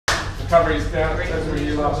recoveries down as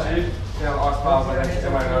we were last year, down ice bars and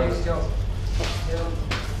then MA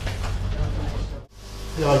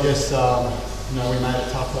Yeah, I guess you know, we made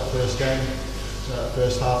it tough that first game. That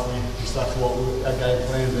first half we stuck to what our game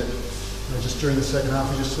plan, but you know, just during the second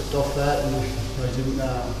half we just slipped off that and we didn't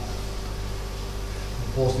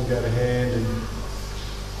force them to go to hand and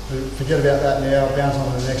forget about that now. Bounce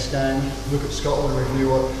on to the next game. Look at Scotland,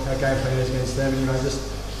 review what our game plan is against them, and you know,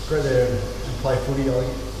 just go there and play footy. I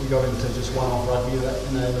think we got into just one-off rugby in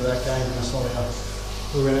the end of that game, and that's not how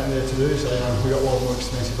we went out there to do. So you know, we got a lot more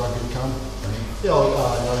expensive rugby to come. Yeah, you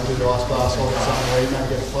know, do the ice bar, so I'll get something to eat,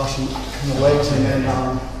 maybe get a flush in the legs, and then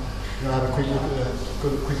you know, have a quick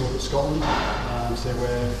look at Scotland, see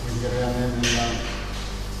where we can get around them, and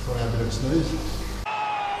probably have a bit of a snooze. Oh,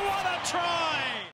 what a try!